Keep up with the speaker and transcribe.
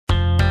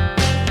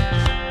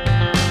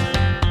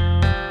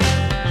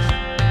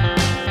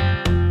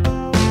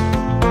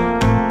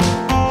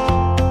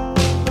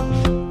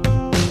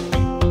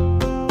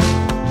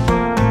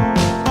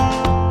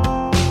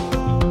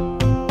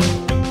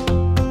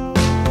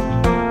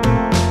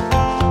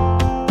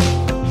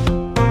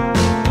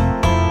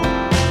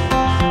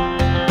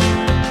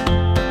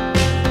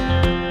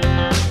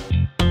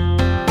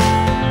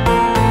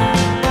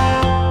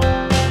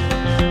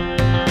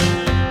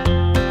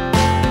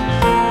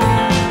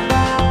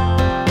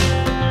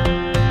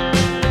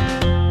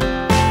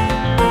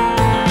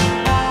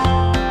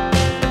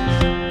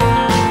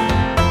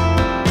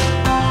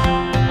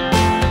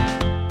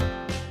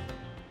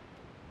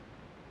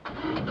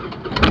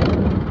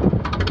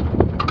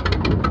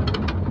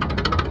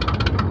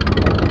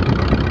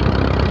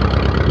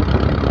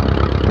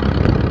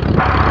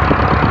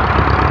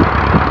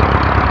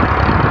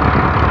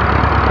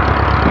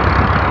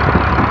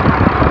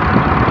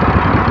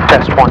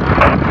point.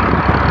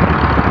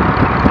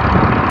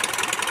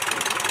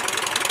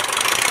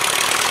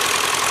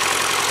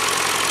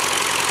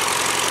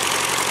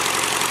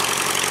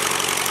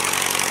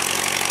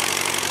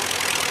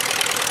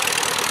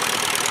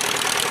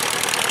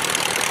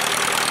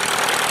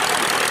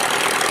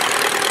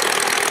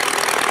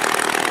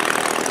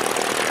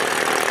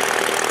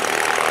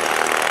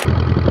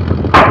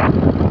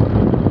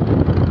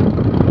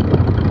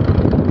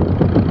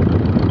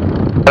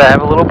 I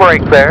have a little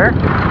break there.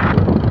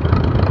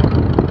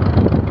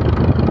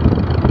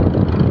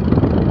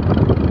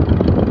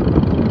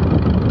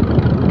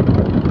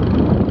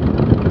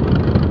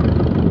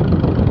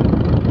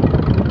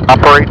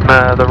 Operating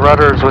the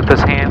rudders with this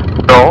hand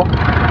control.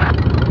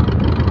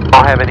 I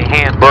don't have any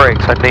hand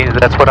brakes.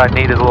 That's what I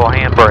need is a little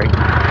hand brake.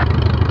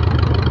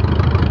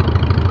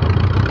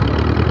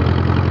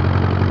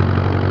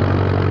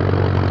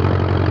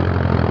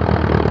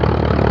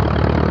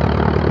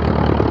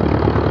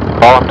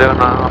 All I'm doing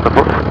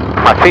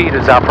my feet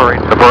is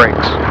operating the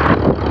brakes,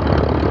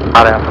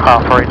 not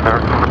operating the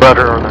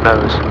rudder or the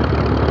nose.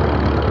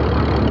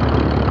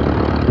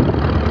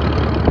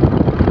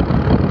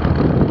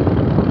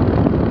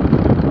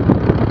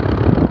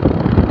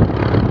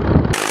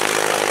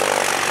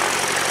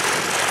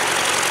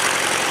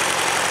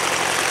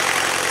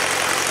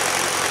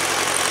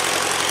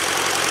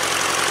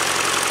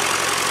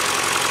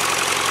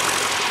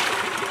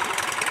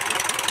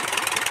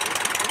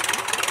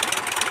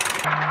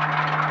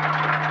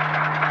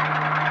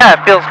 Yeah,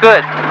 it feels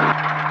good.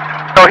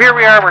 So here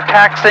we are, we're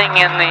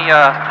taxiing in the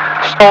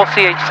STOL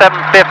CH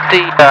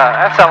 750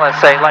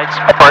 SLSA Light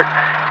Sport,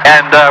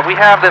 and we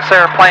have this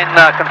airplane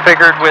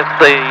configured with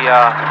the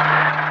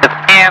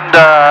hand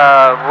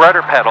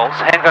rudder pedals,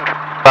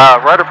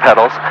 rudder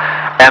pedals,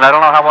 and I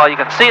don't know how well you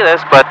can see this,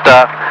 but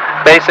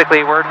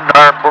basically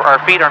our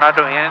feet are not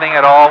doing anything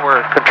at all.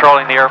 We're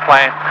controlling the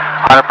airplane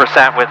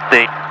 100% with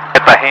the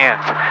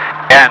hands.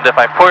 And if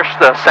I push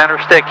the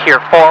center stick here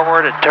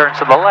forward, it turns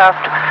to the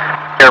left.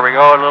 Here we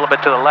go, a little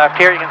bit to the left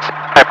here. You can see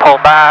I pull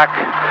back,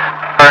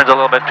 turns a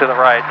little bit to the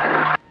right.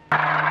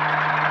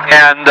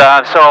 And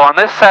so on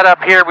this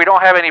setup here, we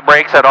don't have any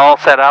brakes at all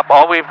set up.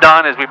 All we've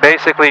done is we've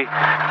installed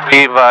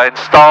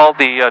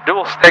the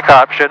dual stick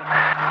option,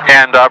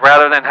 and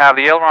rather than have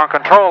the aileron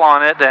control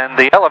on it and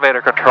the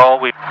elevator control,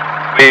 we've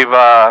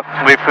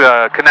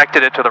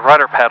connected it to the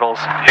rudder pedals,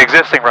 the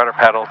existing rudder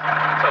pedals.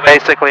 So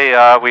basically,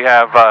 we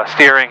have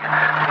steering.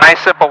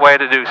 Nice simple way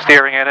to do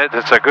steering in it.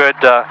 It's a good,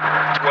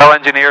 well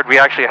engineered. We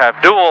actually have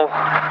dual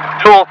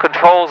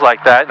controls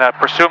like that. Now,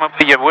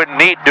 presumably you wouldn't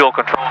need dual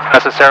controls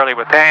necessarily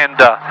with hand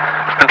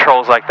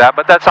controls like that,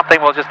 but that's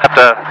something we'll just have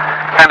to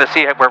kind of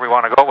see where we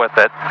want to go with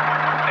it.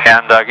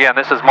 And again,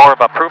 this is more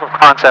of a proof of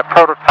concept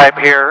prototype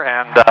here,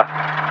 and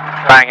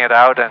trying it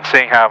out and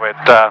seeing how it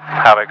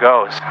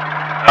goes.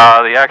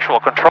 The actual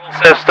control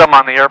system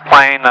on the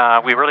airplane,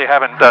 we really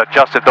haven't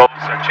adjusted those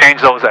or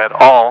changed those at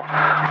all.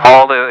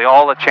 All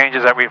the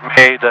changes that we've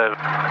made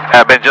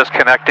have been just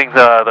connecting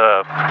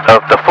the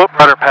foot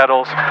rudder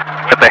pedals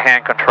with the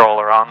hand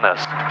controller on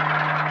this.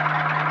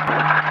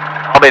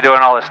 I'll be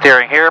doing all the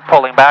steering here,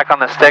 pulling back on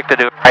the stick to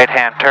do a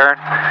right-hand turn.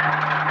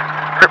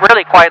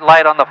 Really quite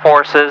light on the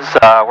forces,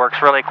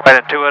 works really quite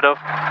intuitive.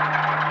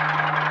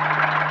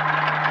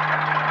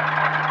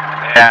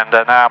 And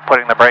now I'm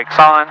putting the brakes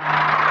on.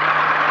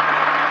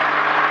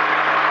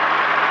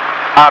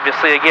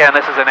 Obviously, again,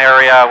 this is an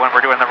area when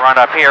we're doing the run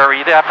up here,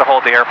 you have to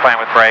hold the airplane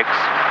with brakes.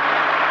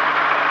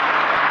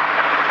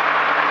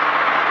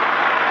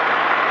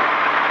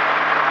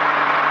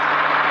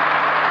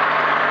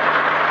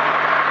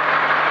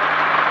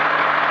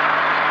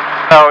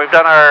 So we've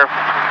done our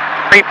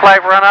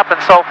pre-flight run up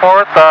and so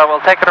forth.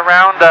 We'll take it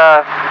around,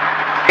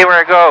 see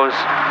where it goes.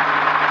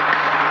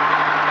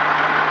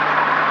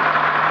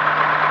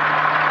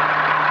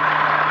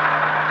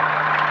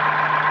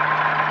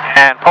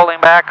 And pulling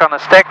back on the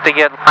stick to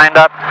get lined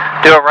up,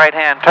 do a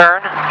right-hand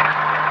turn.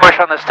 Push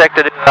on the stick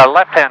to do a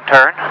left-hand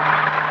turn.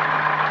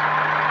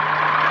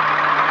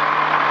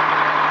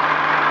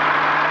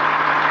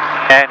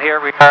 And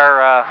here we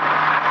are,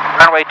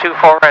 runway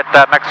 24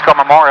 at Mexico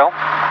Memorial.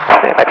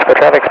 Mexico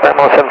traffic,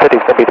 Spermo 750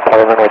 is going to be the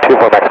runway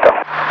 24 Mexico.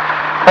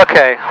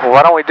 Okay, why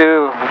don't we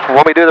do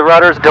the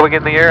rudders until we get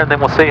in the air, and then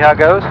we'll see how it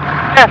goes?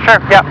 Yeah, sure,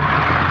 yeah.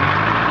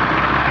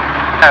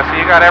 Yeah, so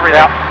you got everything.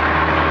 Yeah.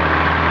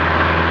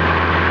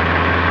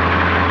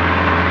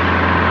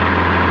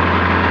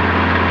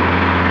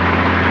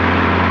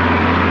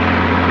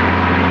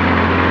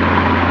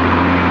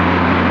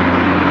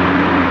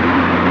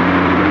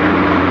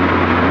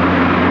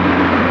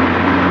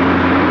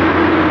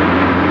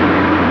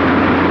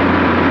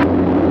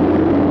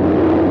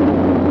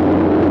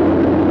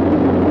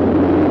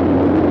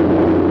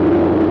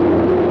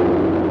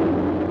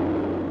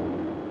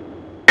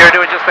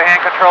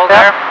 Control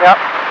there? Yep.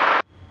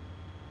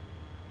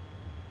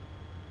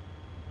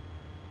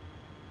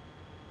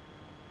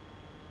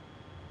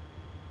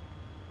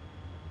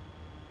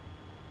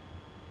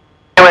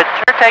 It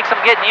sure takes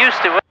some getting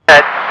used to it.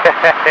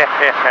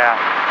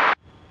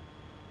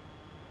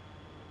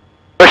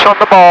 Push Push on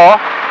the ball,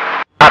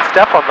 not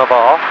step on the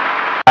ball.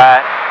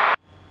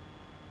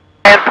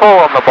 And pull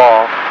on the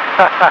ball.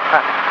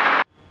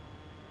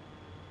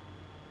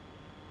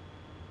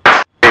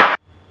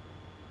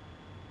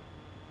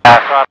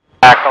 Throttle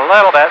back a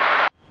little bit.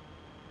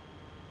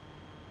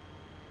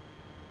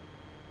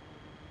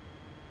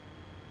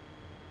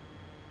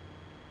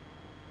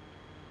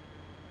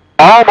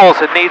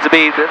 Almost, it needs to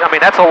be, I mean,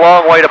 that's a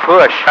long way to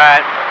push.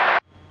 Right.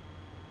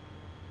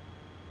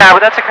 Yeah, but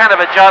that's a kind of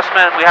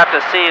adjustment we have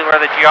to see where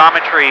the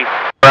geometry,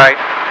 Right.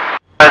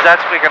 because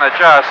that's we can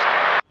adjust.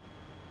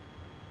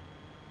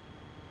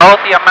 Both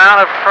the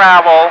amount of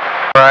travel,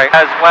 Right.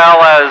 as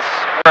well as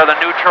where the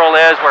neutral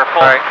is, we're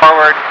full Right.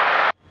 forward.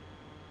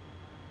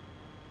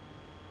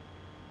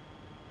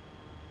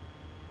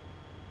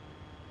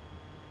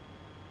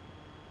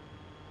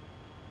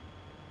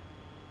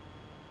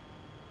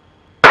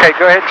 Okay,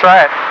 go ahead and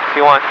try it if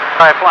you want.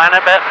 Try flying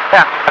a bit?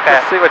 Yeah, Okay.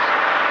 let's see what.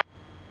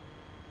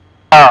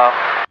 Oh,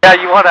 yeah,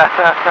 you want to,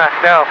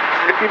 no.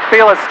 If you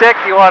feel a stick,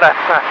 you want to.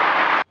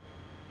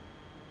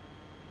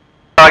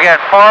 So again,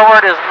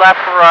 forward is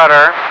left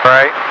rudder.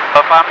 Right.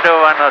 If I'm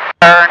doing a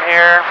turn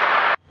here,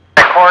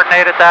 I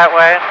coordinate it that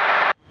way.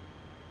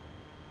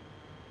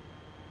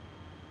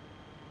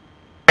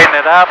 Straighten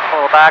it up,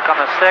 pull back on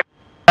the stick.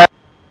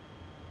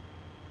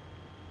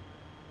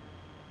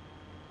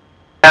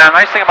 And the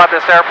nice thing about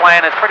this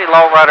airplane, it's pretty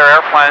low rudder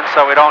airplane,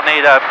 so we don't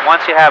need a,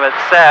 once you have it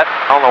set.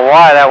 I don't know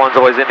why that one's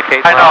always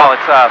indicating. I know,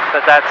 it's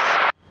but that's.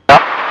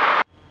 Yep.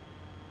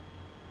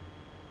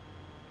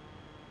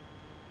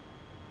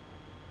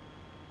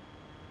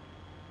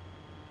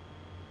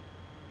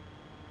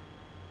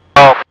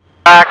 So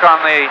back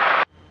on the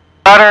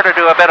rudder to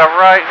do a bit of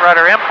right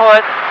rudder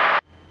input.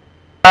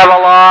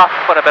 Level off,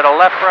 put a bit of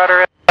left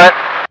rudder input.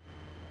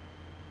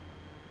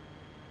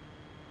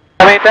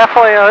 I mean,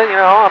 definitely, you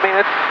know, I mean,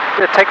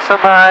 it takes some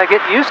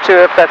getting used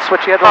to if that's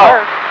what you had to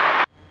learn.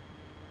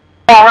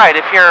 All right,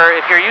 if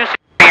you're using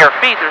your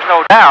feet, there's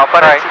no doubt,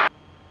 but Right.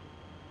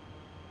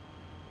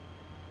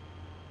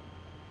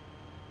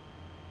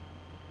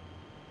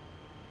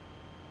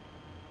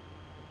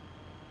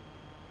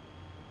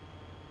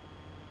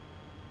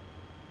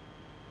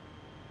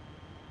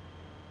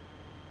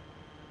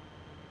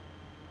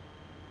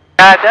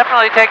 it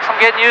definitely takes some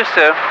getting used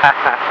to.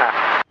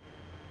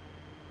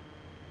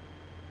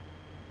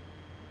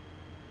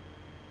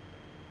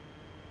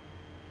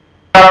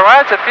 But all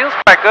right, it feels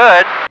quite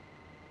good.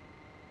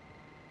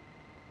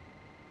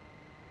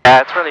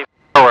 Yeah, it's really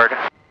forward.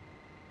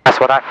 That's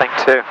what I think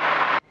too.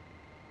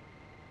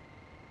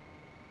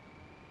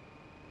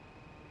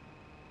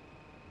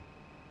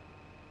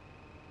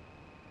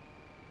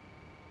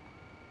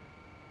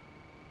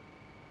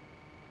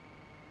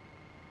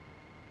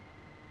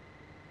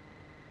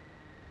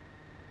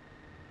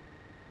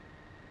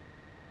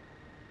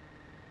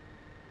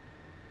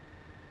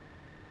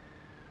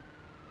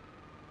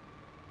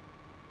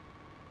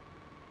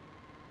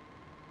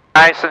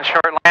 Nice and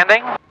short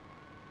landing.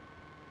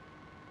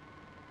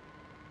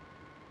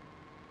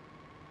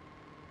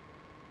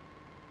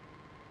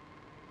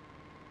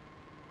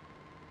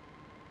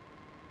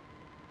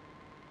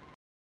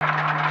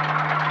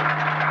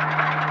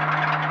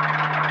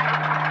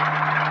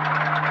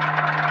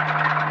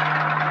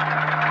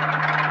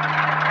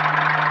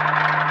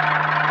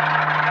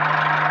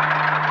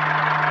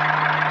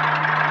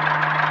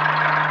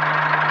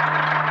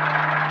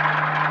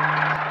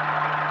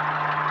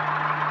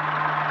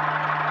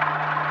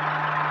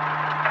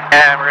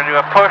 And we're going to do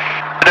a push,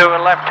 do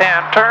a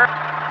left-hand turn.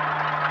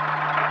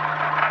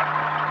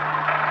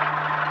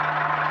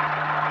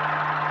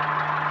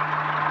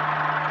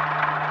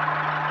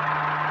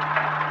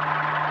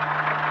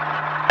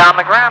 On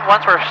the ground,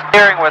 once we're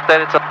steering with it,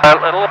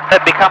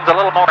 it becomes a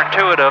little more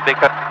intuitive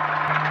because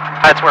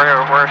that's where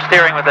we're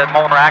steering with it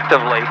more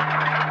actively.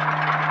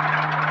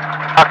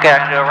 Okay, I'm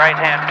going to do a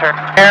right-hand turn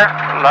here.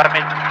 Let me...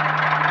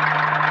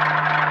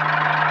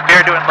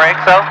 You're doing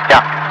brakes, though?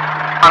 Yeah.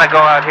 I'm going to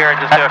go out here and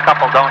just do a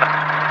couple donuts.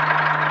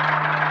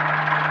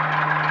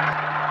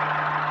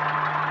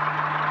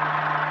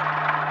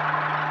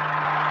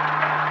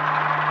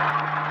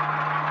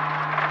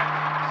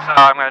 So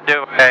I'm going to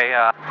do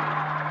a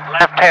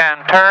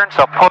left-hand turn,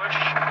 so push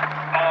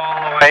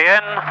all the way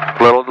in.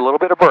 Little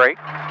bit of brake.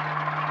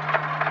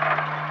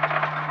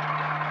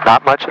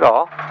 Not much at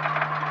all.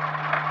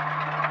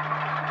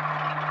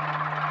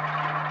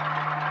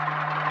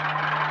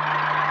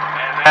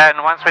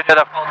 And once we do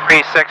the full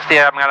 360,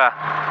 I'm going to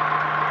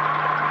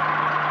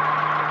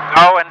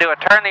go and do a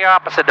turn the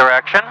opposite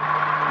direction.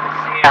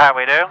 See how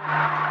we do.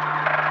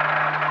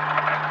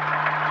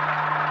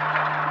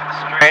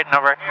 Straighten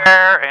over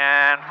here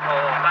and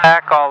pull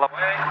back all the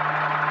way.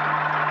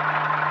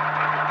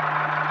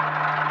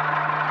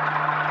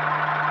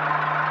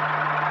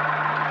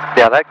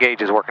 Yeah, that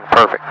gauge is working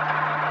perfect.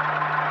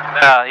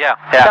 Yeah.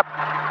 Yep.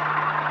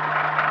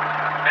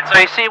 And so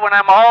you see when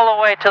I'm all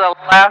the way to the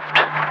left,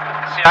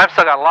 see I've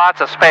still got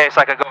lots of space,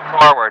 I could go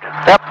forward.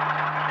 Yep.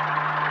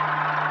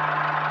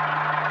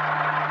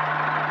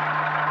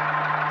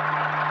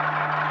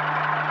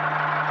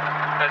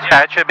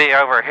 Yeah, it should be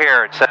over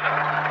here instead of...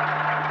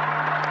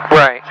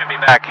 Right. It should be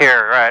back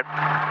here, right?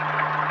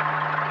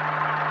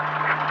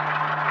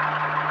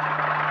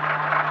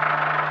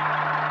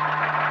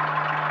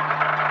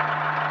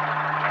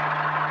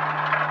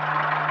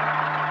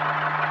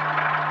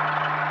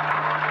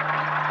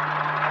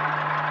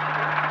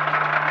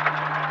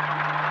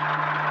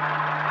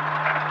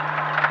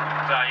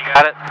 So you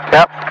got it?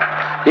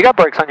 Yep. You got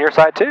brakes on your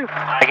side too.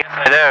 I guess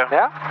I do.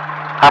 Yeah.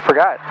 I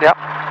forgot. Yep.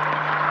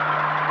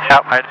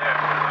 Yep, I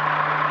do.